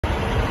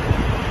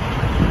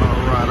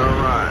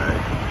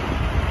Alright.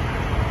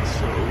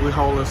 So we're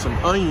hauling some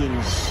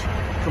onions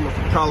coming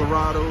from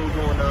Colorado,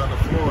 going down to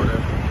Florida.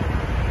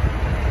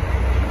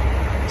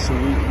 So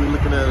we're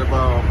looking at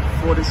about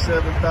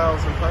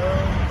 47,000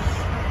 pounds.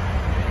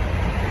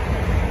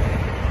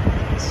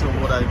 So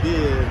what I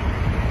did,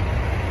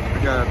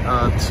 I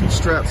got 2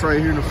 straps right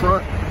here in the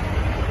front.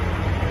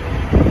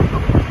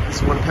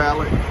 This one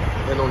pallet,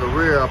 and on the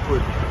rear I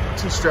put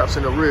 2 straps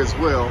in the rear as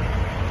well.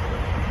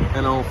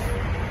 And on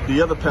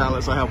the other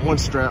pallets I have 1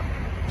 strap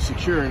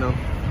securing them.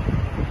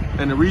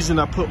 And the reason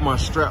I put my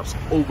straps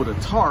over the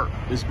tarp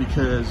is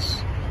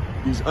because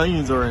these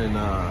onions are in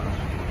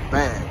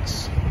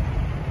bags.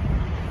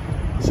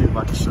 Let's see if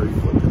I can show you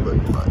what they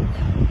look like.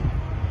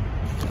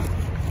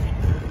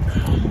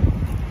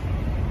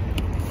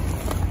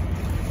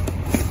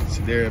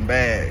 See, they're in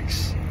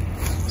bags.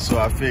 So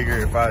I figure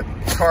if I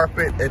tarp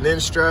it and then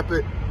strap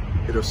it,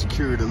 it'll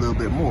secure it a little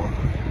bit more.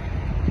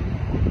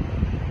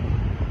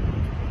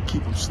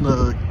 Keep them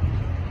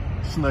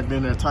snugged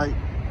in there tight.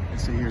 And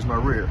see, here's my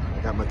rear. I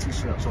got my 2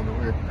 straps on the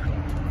rear.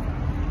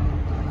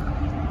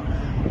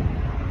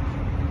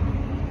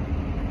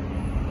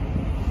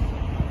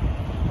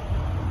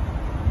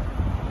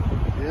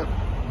 Yep.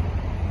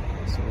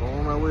 So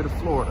on our way to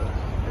Florida.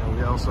 And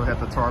we also have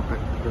to tarp it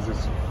because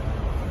it's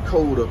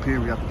cold up here.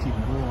 We have to keep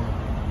it warm.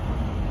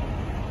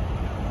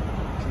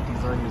 Keep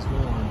these onions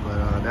warm.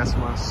 But that's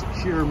my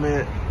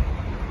Securement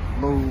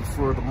load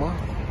for the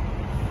month.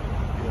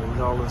 Yeah, we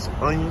hauling some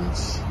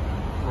onions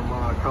from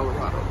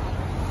Colorado.